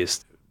the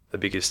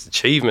biggest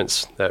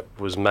achievements that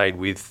was made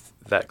with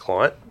that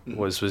client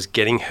was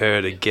getting her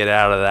to get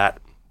out of that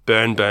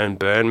burn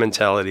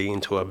mentality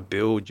into a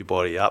build your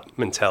body up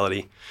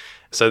mentality.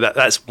 So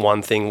that's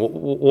one thing.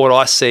 What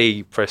I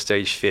see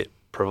Prestige Fit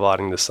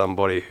providing to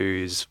somebody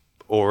who's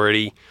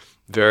already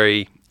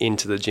very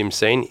into the gym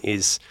scene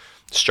is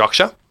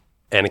structure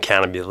and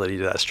accountability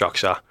to that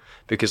structure.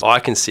 Because I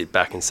can sit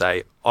back and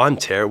say, I'm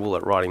terrible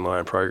at writing my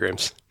own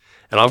programs.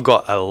 And I've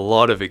got a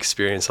lot of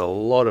experience, a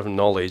lot of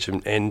knowledge,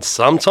 and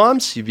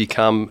sometimes you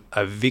become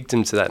a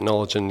victim to that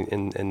knowledge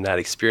and that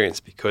experience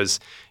because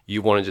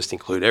you want to just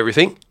include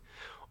everything,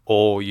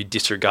 or you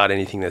disregard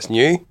anything that's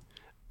new,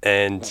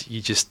 and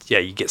you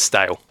get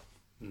stale.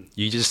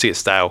 You just get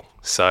stale.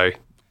 So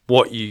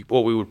what we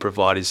would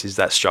provide is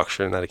that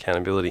structure and that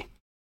accountability.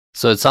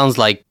 So it sounds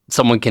like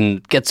someone can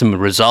get some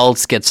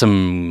results, get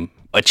some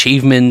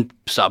achievement,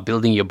 start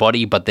building your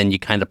body, but then you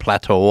kind of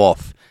plateau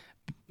off,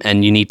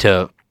 and you need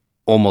to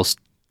almost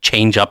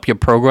change up your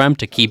program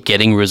to keep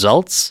getting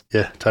results.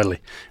 Yeah, totally.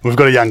 We've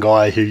got a young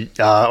guy who,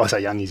 I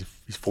say young, he's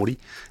 40,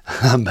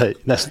 but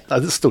that's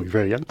still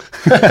very young.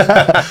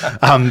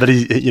 But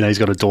he's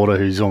got a daughter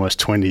who's almost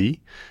 20,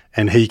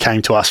 and he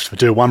came to us to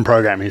do one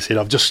program. He said,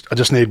 I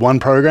just need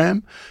one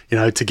program,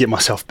 to get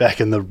myself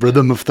back in the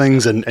rhythm of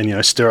things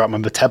and stir up my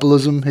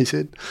metabolism, he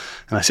said.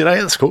 And I said,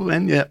 hey, that's cool,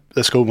 man. Yeah,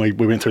 that's cool. We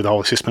went through the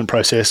whole assessment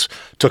process,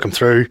 took him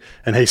through,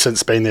 and he's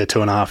since been there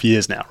 2.5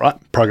 years now, right?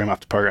 Program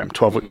after program,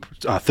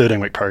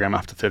 13-week program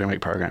after 13-week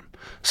program.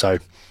 So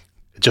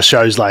it just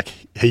shows like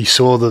he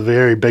saw the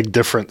very big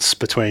difference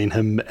between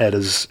him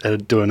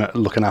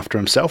looking after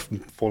himself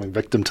and falling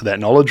victim to that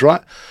knowledge,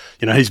 right?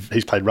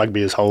 He's played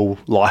rugby his whole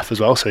life as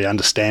well, so he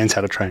understands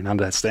how to train,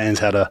 understands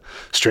how to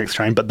strength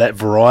train, but that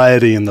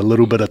variety and the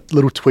little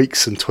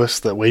tweaks and twists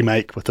that we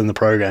make within the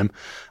program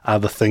are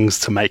the things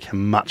to make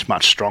him much,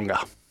 much stronger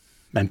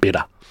and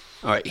better.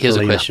 All right, here's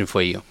a question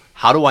for you.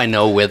 How do I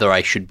know whether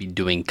I should be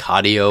doing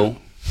cardio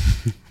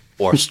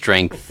or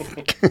strength?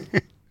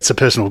 It's a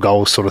personal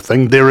goal sort of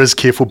thing. There is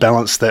careful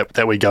balance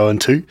that we go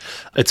into.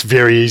 It's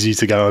very easy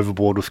to go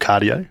overboard with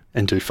cardio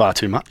and do far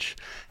too much.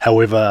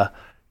 However,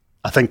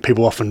 I think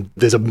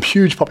there's a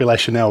huge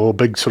population now, or a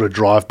big sort of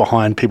drive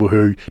behind people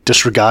who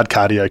disregard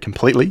cardio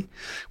completely,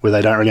 where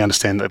they don't really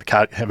understand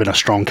that having a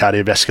strong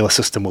cardiovascular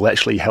system will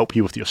actually help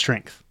you with your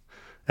strength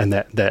and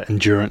that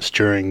endurance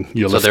during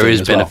your lifting. So there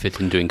is benefit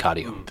in doing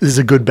cardio. There's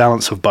a good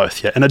balance of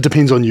both, yeah, and it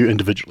depends on you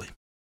individually.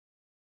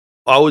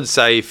 I would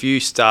say if you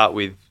start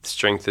with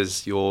strength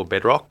as your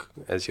bedrock,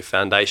 as your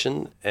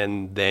foundation,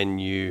 and then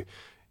you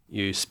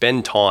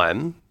spend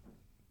time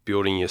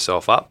building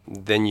yourself up,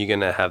 then you're going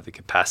to have the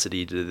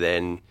capacity to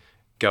then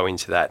go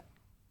into that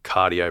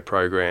cardio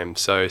program.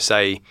 So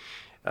say,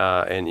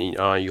 and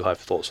you'll have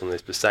thoughts on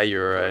this, but say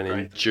you're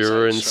an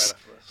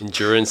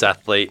endurance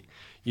athlete,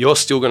 you're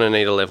still going to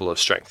need a level of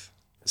strength.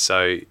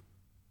 So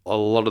a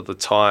lot of the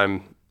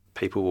time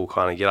people will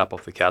kind of get up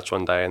off the couch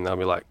one day and they'll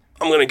be like,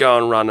 I'm going to go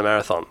and run a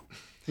marathon.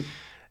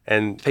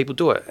 And people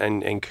do it,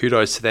 and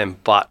kudos to them.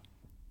 But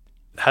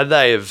had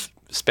they have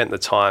spent the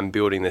time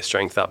building their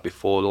strength up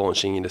before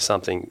launching into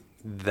something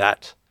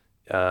that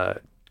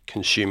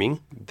consuming,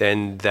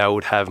 then they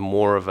would have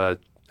more of an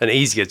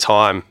easier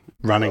time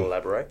running.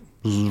 Elaborate.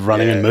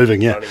 running and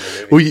moving, yeah. running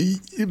and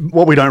Well,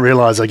 what we don't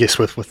realise, I guess,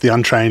 with the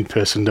untrained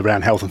person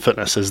around health and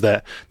fitness is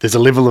that there's a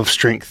level of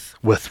strength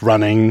with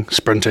running,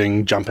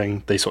 sprinting,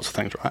 jumping, these sorts of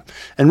things, right?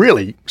 And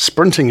really,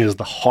 sprinting is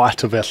the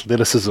height of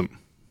athleticism,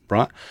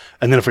 right?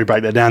 And then if we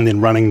break that down,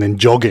 then running, then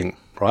jogging,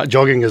 right?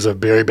 Jogging is a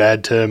very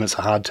bad term. It's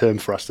a hard term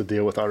for us to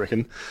deal with, I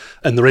reckon.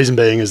 And the reason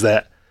being is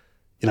that,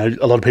 you know,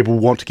 a lot of people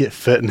want to get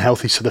fit and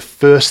healthy, so the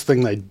first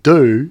thing they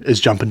do is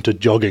jump into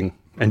jogging.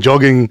 And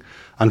jogging,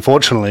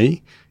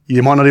 unfortunately,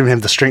 you might not even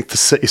have the strength to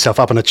sit yourself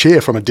up in a chair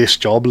from a desk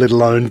job, let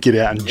alone get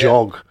out and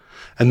jog.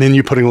 And then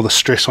you're putting all the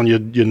stress on your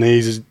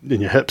knees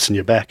and your hips and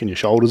your back and your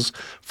shoulders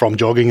from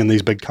jogging in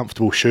these big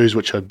comfortable shoes,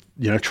 which are,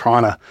 you know,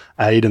 trying to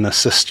aid and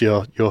assist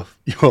your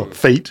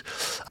feet.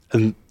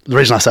 And the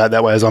reason I say it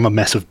that way is I'm a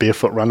massive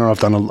barefoot runner. I've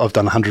done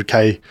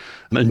 100K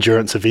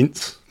endurance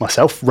events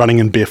myself, running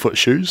in barefoot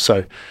shoes.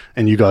 So,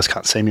 and you guys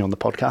can't see me on the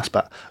podcast,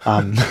 but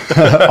I'm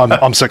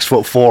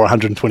 6'4",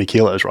 120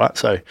 kilos, right?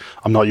 So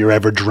I'm not your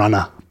average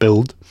runner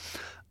build.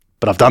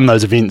 But I've done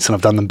those events and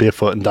I've done them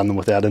barefoot and done them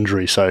without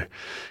injury. So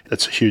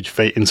it's a huge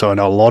feat. And so I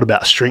know a lot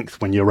about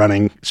strength when you're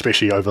running,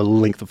 especially over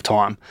length of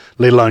time,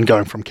 let alone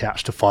going from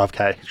couch to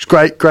 5K. It's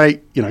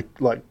great. You know,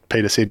 like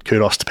Peter said,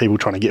 kudos to people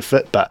trying to get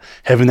fit, but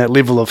having that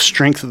level of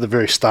strength at the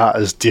very start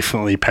is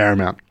definitely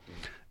paramount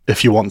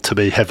if you want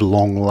to have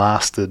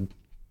long-lasted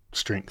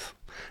strength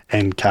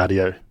and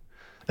cardio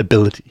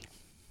ability.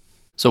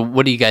 So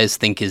what do you guys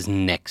think is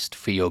next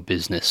for your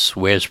business?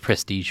 Where's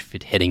Prestige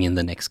Fit heading in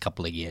the next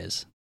couple of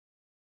years?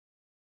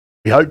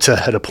 We hope to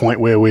hit a point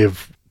where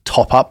we've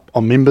top up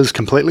on members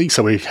completely.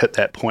 So we hit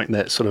that point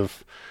that sort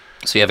of...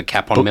 So you have a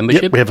cap on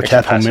membership? Yep, we have a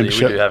cap on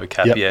membership. We do have a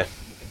cap, yeah.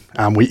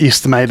 We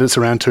estimate it's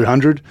around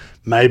 200.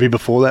 Maybe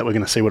before that, we're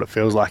going to see what it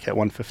feels like at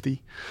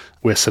 150.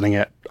 We're sitting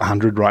at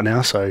 100 right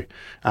now. So,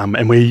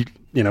 and we,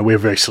 you know, we're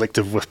very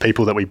selective with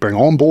people that we bring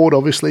on board,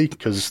 obviously,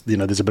 because, you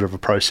know, there's a bit of a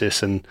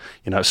process and,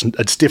 you know,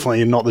 it's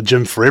definitely not the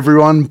gym for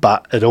everyone,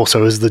 but it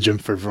also is the gym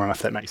for everyone, if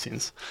that makes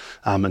sense,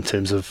 in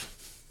terms of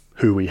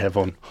who we have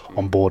on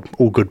board.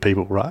 All good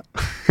people, right?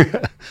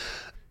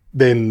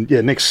 Then,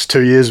 next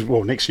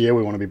year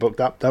we want to be booked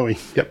up, don't we?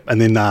 Yep.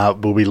 And then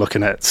we'll be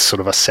looking at sort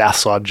of a south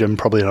side gym,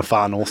 probably in a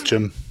far north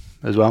gym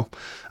as well.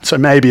 So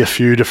maybe a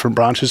few different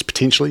branches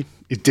potentially.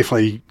 It's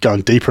definitely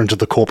going deeper into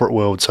the corporate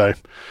world. So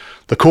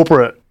the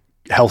corporate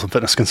health and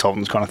fitness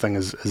consultants kind of thing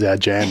is our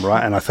jam,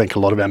 right? And I think a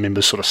lot of our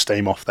members sort of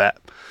steam off that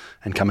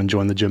and come and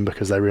join the gym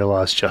because they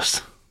realise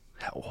just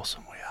how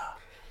awesome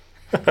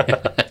we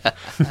are.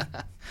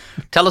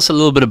 Tell us a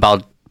little bit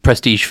about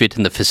Prestige Fit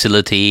and the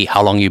facility,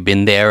 how long you've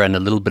been there, and a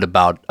little bit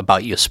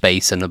about your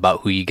space and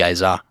about who you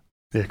guys are.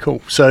 Yeah,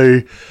 cool.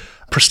 So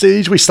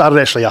Prestige, we started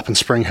actually up in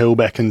Spring Hill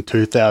back in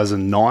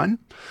 2009. And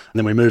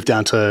then we moved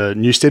down to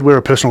Newstead. We're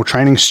a personal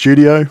training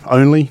studio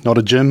only, not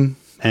a gym.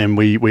 And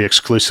we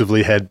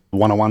exclusively had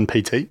one-on-one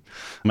PT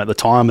at the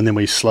time. And then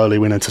we slowly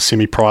went into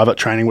semi-private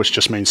training, which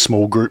just means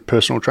small group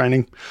personal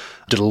training.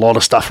 Did a lot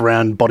of stuff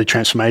around body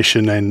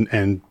transformation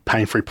and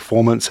pain-free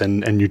performance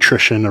and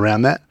nutrition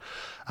around that.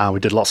 We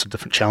did lots of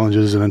different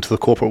challenges and into the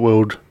corporate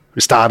world.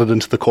 We started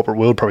into the corporate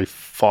world probably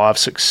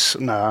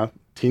 10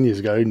 years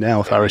ago now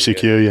with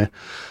RSEQ, yeah,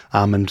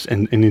 and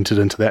entered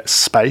into that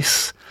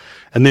space.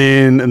 And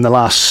then in the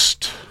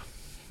last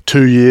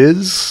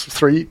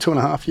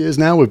 2.5 years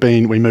now,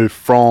 we moved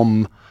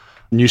from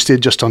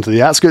Newstead just onto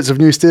the outskirts of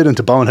Newstead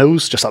into Bowen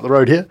Hills, just up the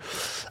road here.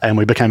 And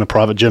we became a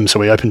private gym, so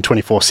we opened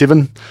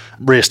 24/7,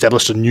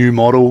 re-established a new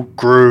model,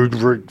 grew,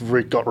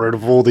 got rid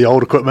of all the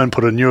old equipment,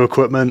 put in new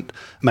equipment,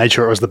 made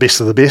sure it was the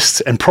best of the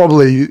best, and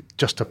probably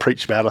just to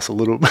preach about us a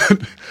little bit,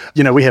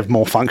 you know, we have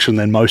more function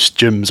than most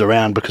gyms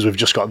around because we've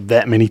just got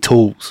that many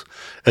tools.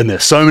 And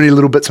there's so many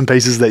little bits and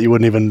pieces that you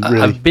wouldn't even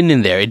really... I've been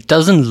in there. It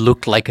doesn't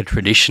look like a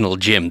traditional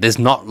gym. There's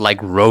not like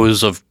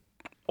rows of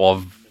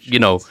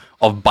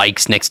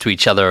bikes next to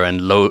each other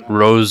and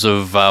rows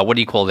of, what do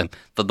you call them?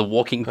 The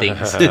walking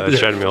things. The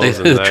treadmills.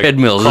 The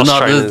treadmills.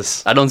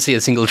 Trainers. I don't see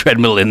a single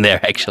treadmill in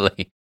there,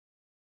 actually.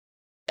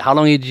 How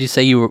long did you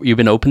say you've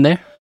been open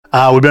there?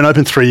 We've been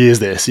open 3 years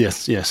there.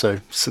 Yes, yeah. So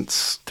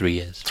since 3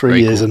 years.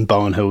 3 years in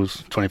Bowen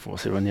Hills,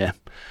 24/7. Yeah,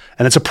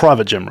 and it's a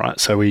private gym, right?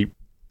 So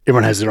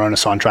everyone has their own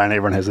assigned trainer.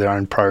 Everyone has their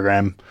own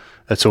program.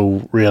 It's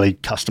all really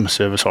customer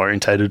service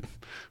orientated.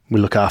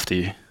 We look after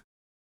you.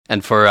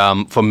 And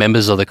for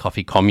members of the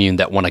Coffee Commune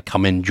that want to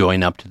come and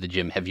join up to the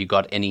gym, have you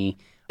got any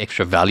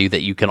extra value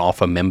that you can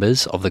offer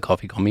members of the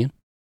Coffee Commune?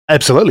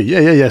 Absolutely,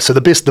 yeah. So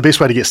the best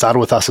way to get started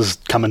with us is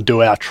come and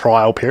do our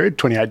trial period,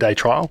 28-day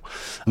trial,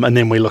 and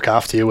then we look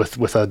after you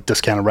with a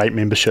discounted rate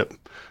membership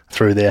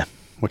through there,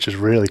 which is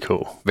really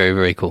cool. Very,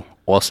 very cool.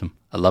 Awesome.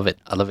 I love it.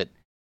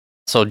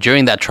 So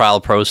during that trial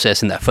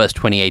process, in that first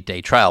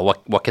 28-day trial,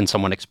 what can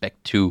someone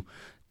expect to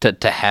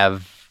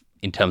have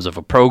in terms of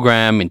a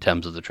program, in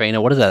terms of the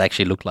trainer? What does that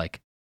actually look like?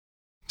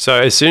 So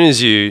as soon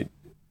as you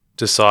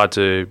decide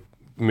to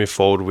move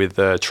forward with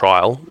the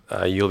trial,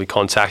 you'll be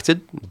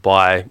contacted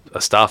by a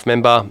staff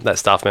member. That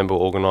staff member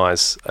will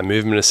organise a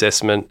movement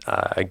assessment,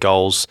 a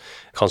goals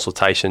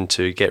consultation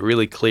to get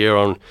really clear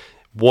on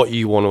what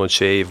you want to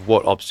achieve,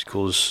 what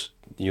obstacles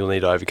you'll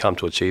need to overcome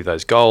to achieve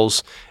those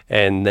goals,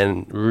 and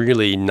then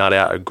really nut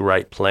out a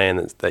great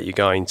plan that you're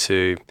going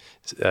to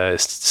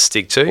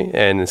stick to,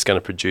 and it's going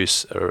to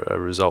produce a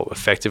result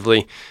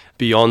effectively.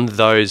 Beyond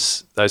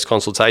those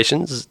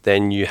consultations,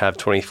 then you have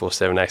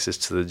 24/7 access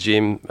to the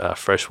gym,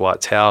 fresh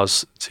white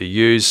towels to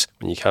use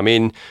when you come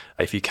in.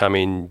 If you come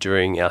in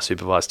during our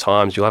supervised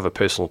times, you'll have a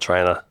personal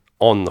trainer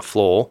on the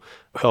floor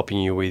helping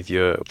you with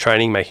your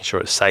training, making sure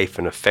it's safe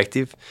and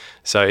effective.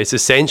 So it's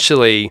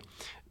essentially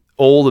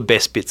all the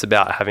best bits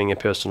about having a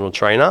personal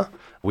trainer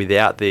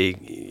without the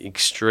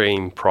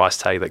extreme price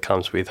tag that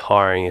comes with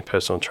hiring a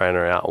personal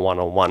trainer out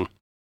one-on-one.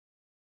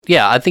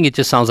 Yeah, I think it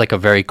just sounds like a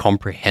very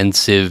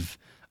comprehensive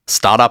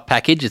startup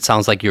package. It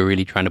sounds like you're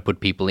really trying to put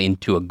people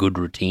into a good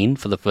routine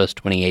for the first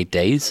 28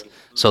 days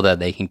so that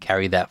they can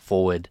carry that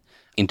forward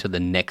into the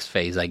next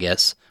phase, I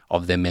guess,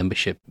 of their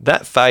membership.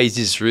 That phase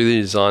is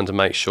really designed to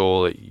make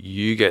sure that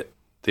you get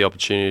the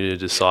opportunity to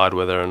decide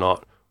whether or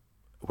not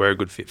we're a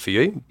good fit for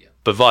you,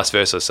 but vice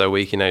versa. So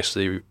we can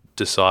actually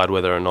decide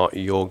whether or not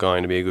you're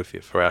going to be a good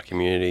fit for our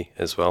community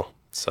as well.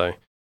 So,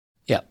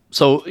 yeah.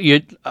 So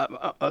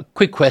a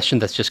quick question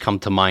that's just come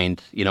to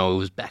mind, it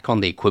was back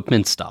on the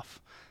equipment stuff.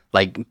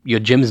 Like, your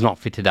gym is not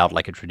fitted out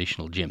like a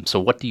traditional gym. So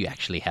what do you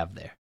actually have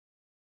there?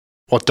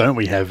 What don't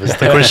we have is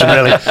the question,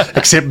 really,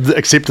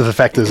 except the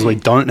fact is we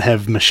don't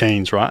have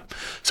machines, right?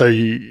 So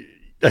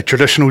a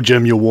traditional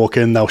gym, you'll walk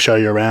in, they'll show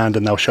you around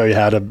and they'll show you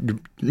how to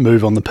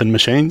move on the pin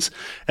machines.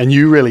 And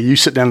you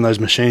sit down in those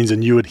machines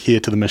and you adhere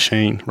to the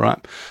machine, right?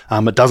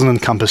 It doesn't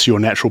encompass your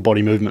natural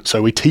body movement.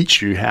 So we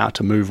teach you how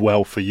to move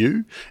well for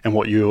you and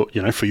what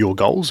for your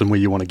goals and where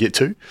you want to get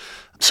to.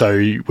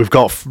 So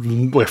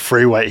we're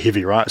free weight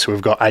heavy, right? So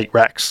we've got 8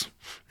 racks,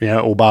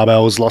 all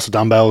barbells, lots of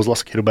dumbbells,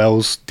 lots of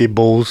kettlebells, dead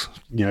balls,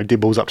 dead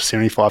balls up to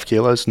 75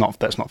 kilos.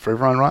 That's not for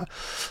everyone, right?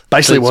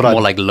 Basically, so it's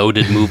more like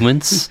loaded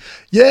movements.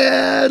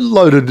 Yeah,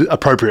 loaded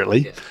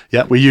appropriately.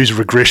 Yeah, we use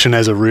regression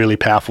as a really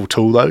powerful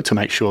tool though to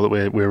make sure that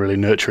we're really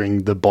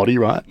nurturing the body,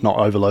 right? Not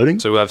overloading.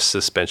 So we have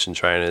suspension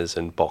trainers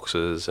and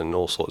boxes and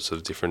all sorts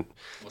of different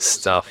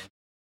stuff.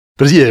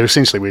 But yeah,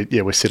 essentially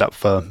we're set up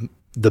for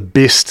the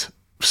best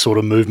sort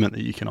of movement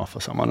that you can offer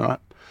someone, right?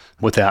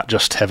 Without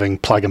just having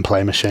plug and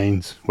play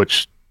machines,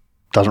 which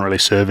doesn't really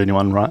serve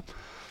anyone, right?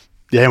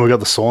 Yeah, and we've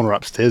got the sauna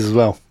upstairs as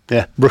well.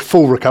 Yeah,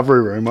 full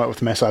recovery room, right,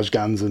 with massage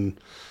guns and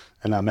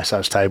a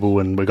massage table,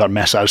 and we've got a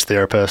massage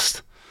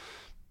therapist.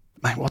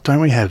 Mate, what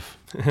don't we have?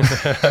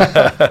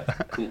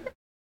 Cool.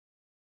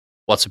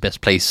 What's the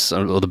best place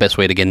or the best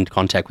way to get in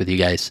contact with you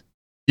guys?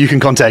 You can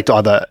contact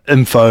either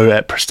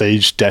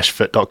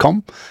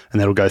info@prestige-fit.com,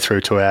 and that'll go through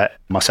to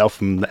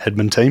myself and the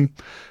admin team,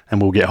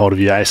 and we'll get hold of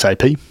you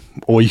ASAP.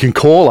 Or you can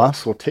call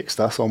us or text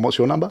us on, what's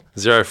your number?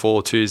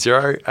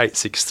 0420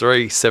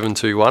 863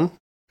 721.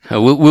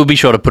 We'll be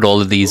sure to put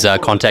all of these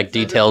contact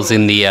details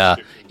in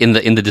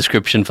the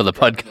description for the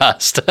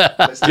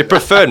podcast. Your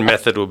preferred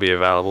method will be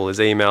available. There's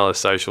email, there's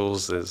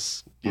socials,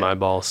 there's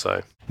mobile.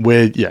 So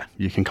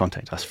you can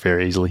contact us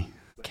very easily.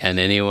 Can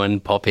anyone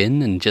pop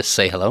in and just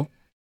say hello?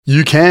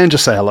 You can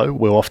just say hello.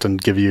 We'll often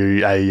give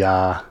you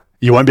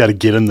you won't be able to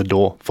get in the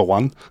door for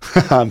one,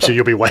 so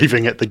you'll be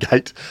waving at the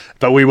gate.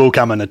 But we will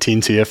come and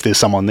attend to you if there's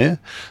someone there,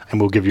 and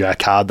we'll give you our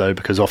card though,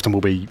 because often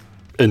we'll be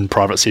in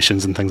private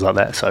sessions and things like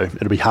that. So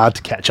it'll be hard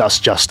to catch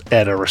us just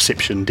at a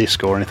reception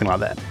desk or anything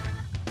like that.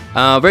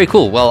 Very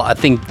cool. Well, I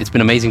think it's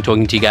been amazing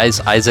talking to you guys.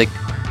 Isaac,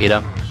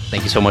 Peter,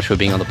 thank you so much for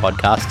being on the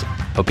podcast.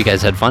 Hope you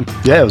guys had fun.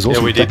 Yeah, it was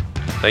awesome. Yeah, we did.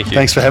 Thank you.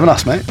 Thanks for having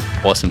us, mate.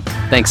 Awesome.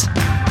 Thanks.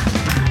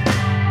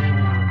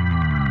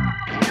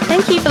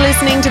 Thank you for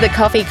listening to the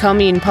Coffee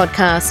Commune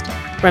podcast.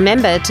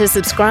 Remember to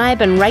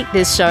subscribe and rate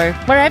this show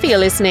wherever you're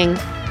listening.